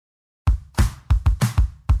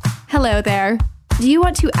Hello there. Do you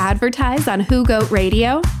want to advertise on Who Goat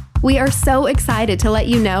Radio? We are so excited to let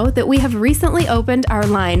you know that we have recently opened our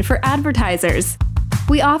line for advertisers.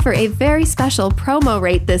 We offer a very special promo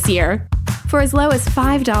rate this year. For as low as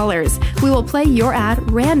 $5, we will play your ad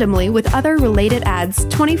randomly with other related ads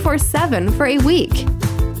 24/7 for a week.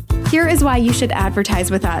 Here is why you should advertise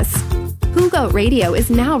with us. Who Goat Radio is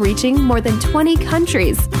now reaching more than 20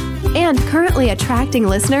 countries and currently attracting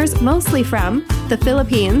listeners mostly from the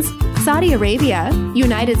Philippines, Saudi Arabia,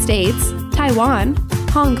 United States, Taiwan,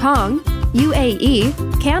 Hong Kong, UAE,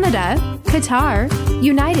 Canada, Qatar,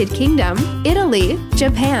 United Kingdom, Italy,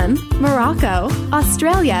 Japan, Morocco,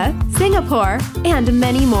 Australia, Singapore, and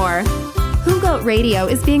many more. Who Goat Radio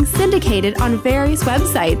is being syndicated on various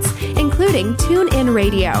websites, including TuneIn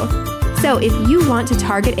Radio. So if you want to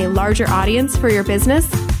target a larger audience for your business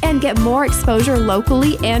and get more exposure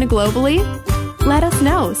locally and globally, let us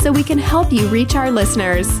know so we can help you reach our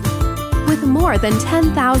listeners. With more than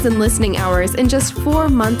 10,000 listening hours in just 4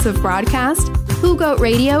 months of broadcast, Who Goat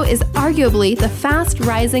Radio is arguably the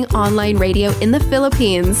fast-rising online radio in the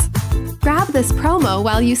Philippines. Grab this promo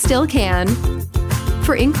while you still can.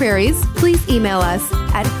 For inquiries, please email us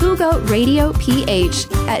at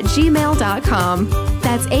whogootradioph@gmail.com.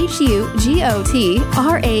 That's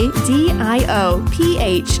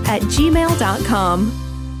HUGOTRADIOPH@gmail.com.